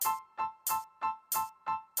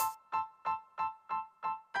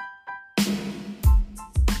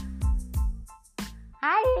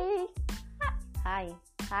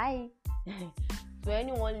Hi. To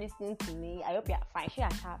anyone listening to me, I hope you are fine. She are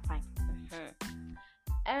fine.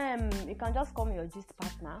 You can just call me your gist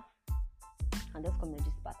partner.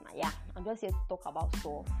 Yeah, I'm just here to talk about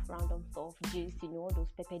stuff, random stuff, gist, all those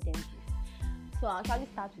pepper them gist. So I'll actually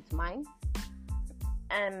start with mine.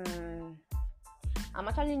 I'm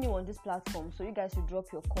actually new on this platform, so you guys should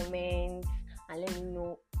drop your comments and let me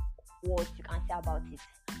know what you can say about it.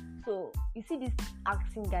 So you see this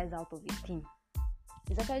asking guys out of a team.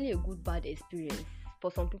 It's actually a good bad experience.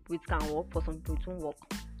 For some people it can work, for some people it won't work.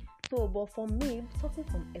 So but for me, talking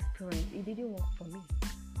from experience, it didn't work for me.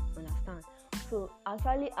 Understand? So I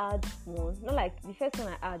actually had one, not like the first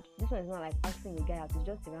one I had. This one is not like asking a guy out, it's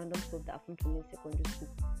just a random stuff that happened to me in secondary school.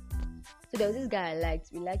 So there was this guy I liked,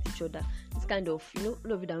 we liked each other. This kind of,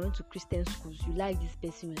 all of you that went to Christian schools, you like this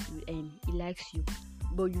person and he likes you.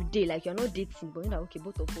 But you date, like you're not dating, but you're like, okay,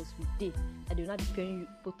 both of us we date. And they're not pairing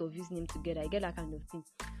both of his name together. I get that kind of thing.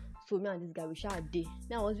 So me and this guy, we share a day.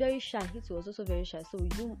 Now I was very shy, he was also very shy. So we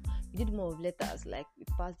did more of letters, like we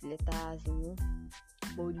passed the letters,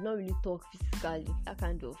 but we did not really talk physically. That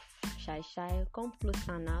kind of shy, come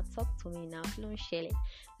closer now, talk to me now, don't share it.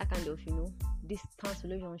 That kind of, distance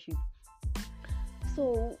relationship.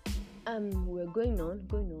 So we were going on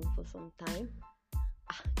for some time.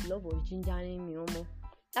 Love was gingering me almost.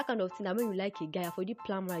 That kind of thing that when you like a guy, I've already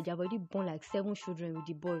planned marriage, I've already born like 7 children with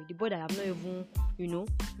the boy that I've not even,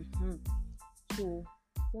 So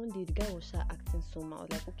one day the guy was acting somehow. I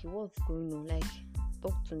was like, okay, what's going on? Like,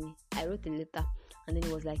 talk to me. I wrote a letter and then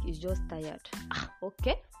he was like, he's just tired.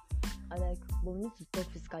 Okay. I was like, but we need to talk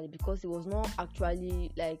physically because it was not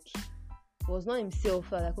actually like, it was not himself.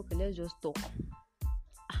 I was like, okay, let's just talk.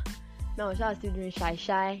 Now I was still doing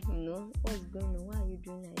shy, what's going on? Why are you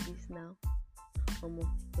doing like this now?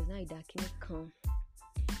 Because now that can come.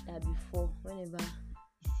 That before, whenever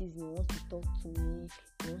he sees me, he wants to talk to me,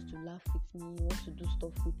 he wants to laugh with me, he wants to do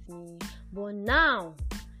stuff with me. But now,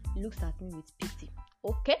 he looks at me with pity.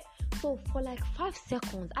 Okay? So for like 5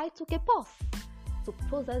 seconds, I took a pause to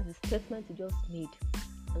process the statement he just made.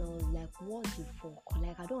 And I was like, what the fuck?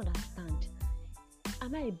 Like, I don't understand.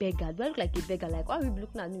 Am I a beggar? Do I look like a beggar? Like, why are you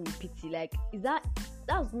looking at me with pity? Like, that's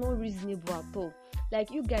not reasonable at all. Like,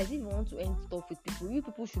 you guys, if you want to end stuff with people, you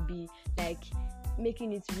people should be like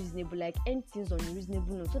making it reasonable, like end things on a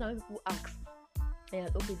reasonable note, so that when people ask,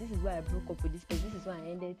 okay, this is why I broke up with this person, this is why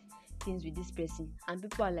I ended things with this person, and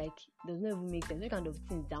people are like, does not even make sense. Those kind of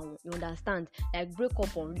things down, you understand? Like, break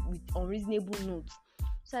up on reasonable notes.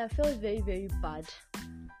 So I felt very, very bad.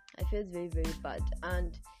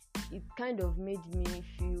 And it kind of made me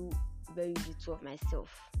feel very little of myself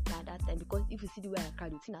at that time, because if you see the way I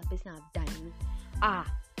cried, you think that person have died.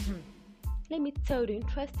 Let me tell you the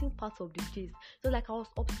interesting part of the gist. So like, I was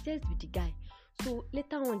obsessed with the guy. So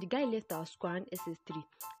later on, the guy left our school and SS3.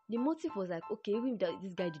 The motive was like, okay, even if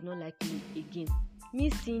this guy did not like me again, me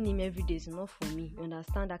seeing him every day is enough for me. You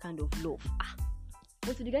understand that kind of love?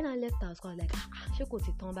 But so the guy now left our school, I was like,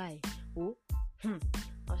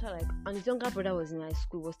 I was like, and his younger brother was in my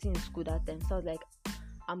school, was still in school that time. So I was like,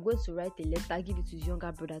 I'm going to write a letter, give it to his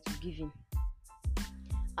younger brother to give him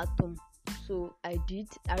at home. So I did.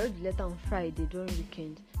 I wrote the letter on Friday during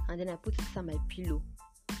weekend, and then I put it on my pillow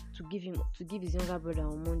to give his younger brother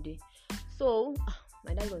on Monday. So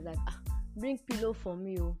my dad was like, bring pillow for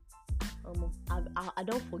me. I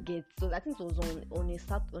don't forget. So I think it was on the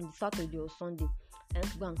Saturday or Sunday. I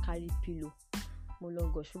had to go and carry pillow.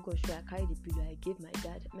 Gosh, I carried the pillow. I gave my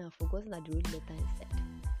dad. I've forgotten that the old letter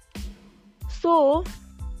inside. So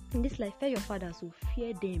in this life, fear your fathers, so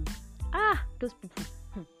fear them. Those people.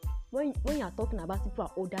 When you are talking about people who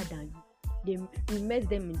are older than you, you met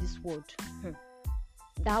them in this world.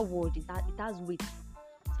 That word it has weight.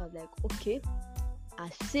 So I was like, okay, I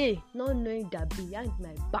say, not knowing that behind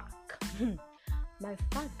my back, my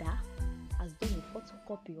father has done a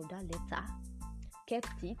photocopy of that letter,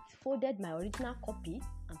 kept it, folded my original copy,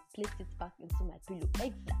 and placed it back into my pillow.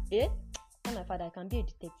 Tell my father I can be a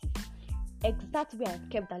detective. Exactly where I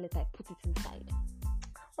kept that letter, I put it inside.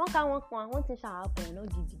 One thing shall happen, I don't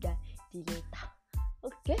give the guy the letter.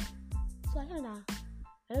 Okay? So I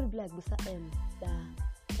don't be like, what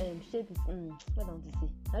don't you say?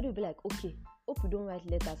 I don't be like, okay, hope you don't write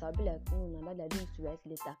letters. I'll be like, no, I don't used to write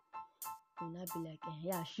letter. And I'll be like,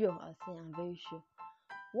 yeah, sure. I'll say, I'm very sure.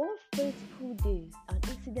 One fateful day, an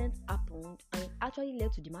incident happened, and it actually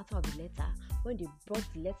led to the matter of the letter when they brought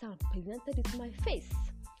the letter and presented it to my face.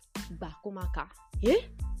 Bakomaka.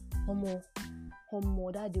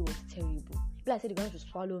 That day was terrible. People said they're going to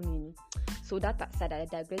swallow me. So that aside, I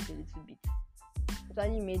digressed a little bit.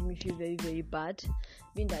 actually made me feel very, very bad,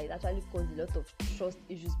 being that it actually caused a lot of trust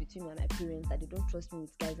issues between me and my parents, that they don't trust me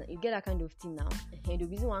with guys. And you get that kind of thing now. And the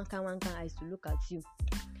reason one can eyes to look at you.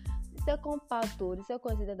 The second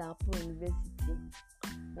incident that happened in university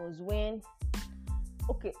was when,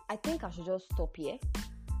 okay, I think I should just stop here.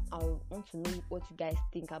 I want to know what you guys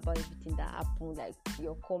think about everything that happened, like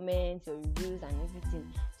your comments, your reviews, and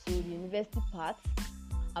everything. So the university part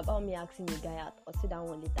about me asking a guy out, I'll say that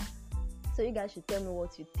one later. So you guys should tell me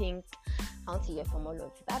what you think. I want to hear from all of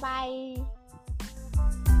you. Bye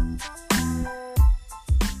bye.